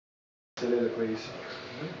soliloquies,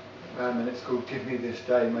 and it's called Give Me This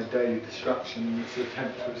Day, My Daily Destruction, and it's an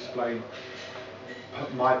attempt to explain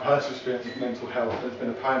my personal experience of mental health. It's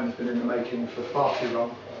been a poem that's been in the making for far too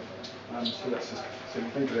long, so let's just see what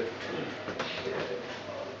we think of it.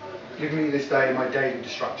 Give me this day my daily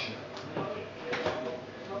destruction.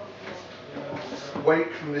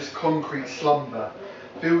 Wake from this concrete slumber.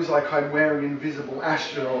 Feels like I'm wearing invisible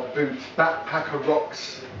astronaut boots, backpacker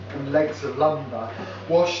rocks and legs of lumber.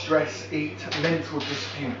 Wash, dress, eat, mental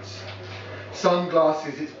disputes.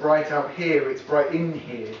 Sunglasses, it's bright out here, it's bright in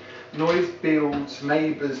here. Noise builds,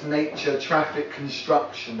 neighbours, nature, traffic,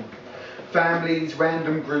 construction. Families,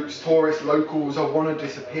 random groups, tourists, locals, I want to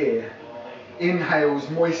disappear. Inhales,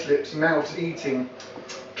 moist lips, mouths eating.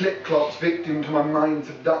 Clip-clops, victim to my mind's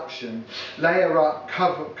abduction. Layer up,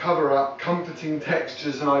 cover up, comforting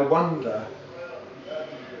textures, and I wonder.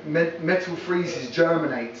 Metal freezes,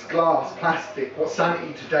 germinates, glass, plastic, what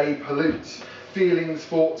sanity today pollutes. Feelings,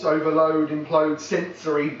 thoughts overload, implode,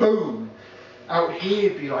 sensory, boom. Out here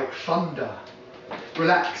be like thunder.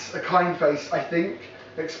 Relax, a kind face, I think.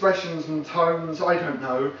 Expressions and tones, I don't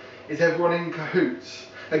know. Is everyone in cahoots?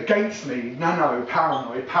 Against me? No,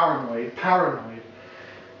 paranoid, paranoid, paranoid.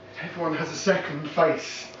 Everyone has a second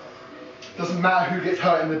face. Doesn't matter who gets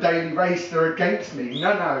hurt in the daily race, they're against me.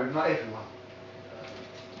 No, not everyone.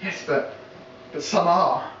 Yes, but some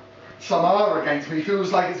are. Some are against me. It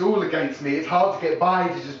feels like it's all against me. It's hard to get by,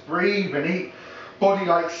 to just breathe and eat. Body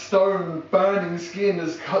like stone, burning skin,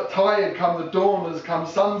 as tired come the dawn, as come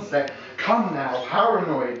sunset. Come now,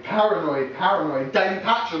 paranoid, paranoid, paranoid. Dame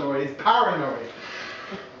Patranoid, paranoid.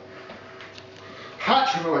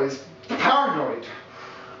 Patranoid, paranoid.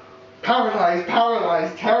 Paralysed,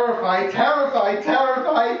 paralysed, terrified, terrified,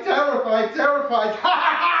 terrified, terrified, terrified. Ha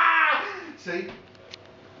ha ha! See?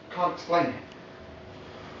 Can't explain it.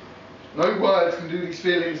 No words can do these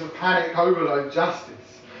feelings of panic, overload, justice.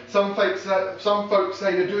 Some folks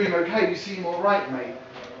say you're doing okay, you seem alright, mate.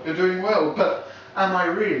 You're doing well, but am I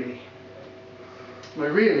really? Am I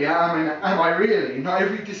really? Am I really? Not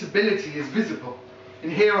every disability is visible.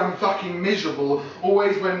 And here I'm fucking miserable,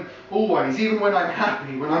 always, even when I'm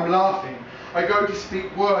happy, when I'm laughing. I go to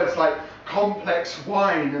speak words like complex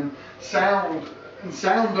wine and sound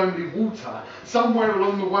only water. Somewhere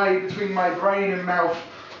along the way between my brain and mouth,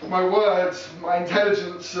 my words, my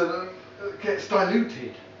intelligence gets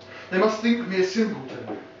diluted. They must think me a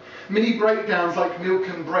simpleton. Mini breakdowns like milk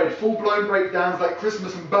and bread, full-blown breakdowns like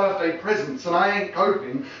Christmas and birthday presents, and I ain't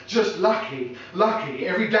coping, just lucky.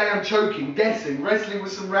 Every day I'm choking, guessing, wrestling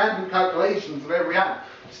with some random calculations of every act.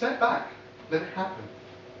 Step back, let it happen.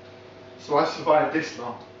 So I survived this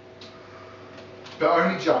long. But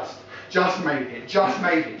only just made it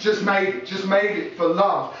for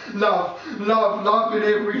love in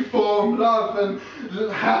every form, love and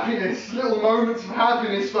happiness, little moments of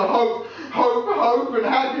happiness for hope and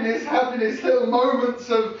happiness, little moments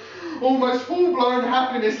of almost full-blown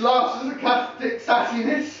happiness, laughs, sarcastic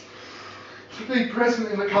sassiness, to be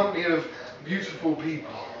present in the company of beautiful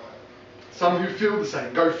people. Some who feel the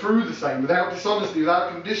same, go through the same, without dishonesty,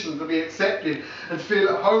 without conditions, to be accepted and to feel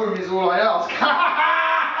at home is all I ask.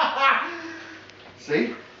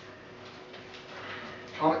 See?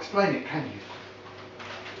 Can't explain it, can you?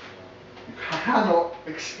 You cannot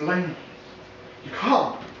explain it. You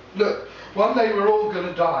can't. Look, one day we're all going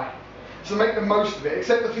to die. So make the most of it.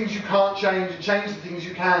 Accept the things you can't change and change the things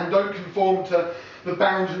you can. Don't conform to the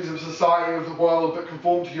boundaries of society, of the world, but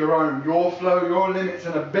conform to your own. Your flow, your limits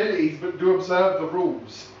and abilities, but do observe the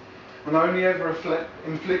rules. And only ever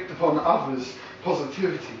inflict upon others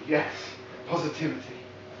positivity. Yes, positivity.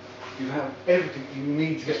 You have everything you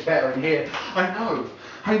need to get better in here. I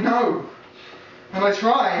know. And I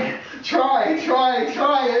try.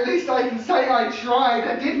 At least I can say I tried.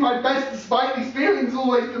 I did my best despite these feelings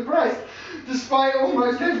always depressed. Despite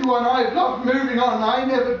almost everyone I've loved moving on, I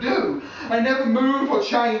never do. I never move or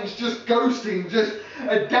change, just ghosting, just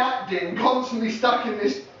adapting, constantly stuck in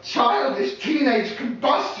this childish teenage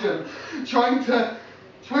combustion, trying to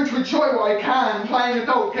enjoy what I can, playing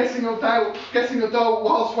adult, guessing adult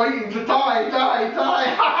whilst waiting to die.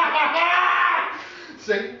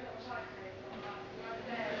 See?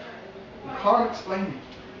 You can't explain it.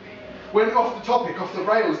 Went off the topic, off the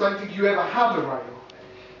rails, don't think you ever had a rail.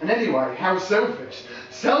 And anyway, how selfish?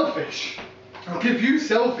 Selfish! I'll give you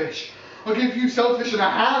selfish and a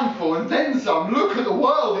handful and then some. Look at the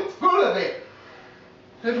world, it's full of it.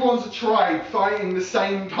 Everyone's a tribe fighting the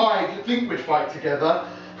same tide. You'd think we'd fight together.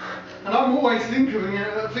 And I'm always thinking of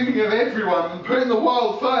everyone and putting the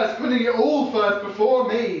world first, putting it all first before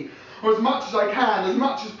me. Or as much as I can, as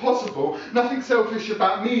much as possible. Nothing selfish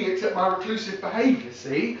about me except my reclusive behaviour,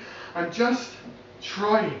 see? I'm just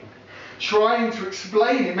trying to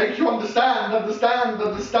explain it, make you understand, a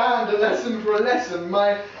lesson for a lesson.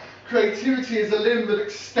 My creativity is a limb that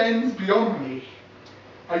extends beyond me.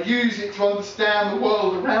 I use it to understand the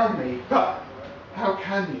world around me, but how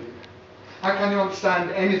can you? How can you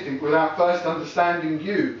understand anything without first understanding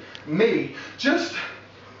you, me? Just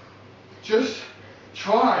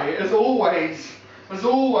try, as always,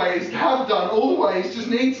 have done, always, just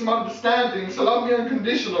need some understanding. So love me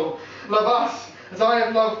unconditional, love us as I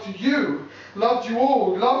have loved you, loved you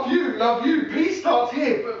all, love you. Peace starts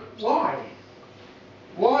here, but why?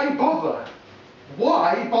 Why bother?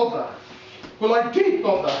 Why bother? Well, I did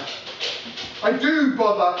bother. I do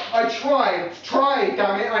bother. I tried,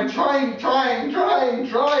 damn it. I'm trying to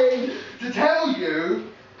tell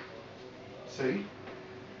you. See?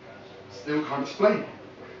 Still can't explain it.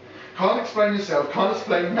 Can't explain yourself, can't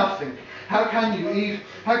explain nothing. How can you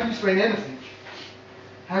explain anything?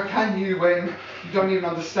 How can you when you don't even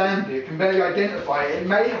understand it, can barely identify it? It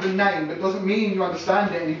may have a name, but doesn't mean you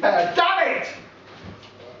understand it any better. Damn it!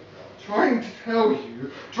 Trying to tell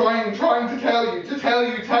you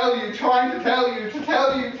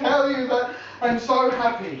that I'm so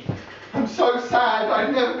happy, I'm so sad,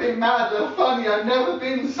 I've never been mad or funny, I've never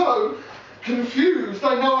been so confused.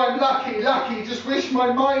 I know I'm lucky, just wish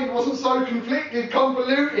my mind wasn't so conflicted,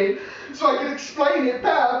 convoluted, so I could explain it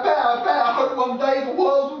better. Hope one day the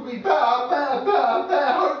world will be better.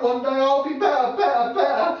 Hope one day I'll be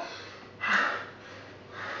better.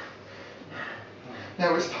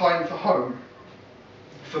 Now it's time for home,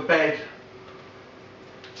 for bed,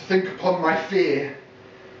 to think upon my fear,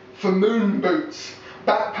 for moon boots,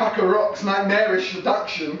 backpacker rocks, nightmarish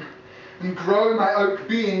seduction, and grow my oak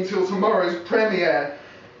being till tomorrow's premiere.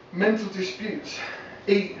 Mental disputes,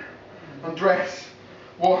 eat, undress,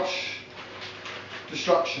 wash,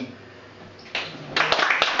 destruction.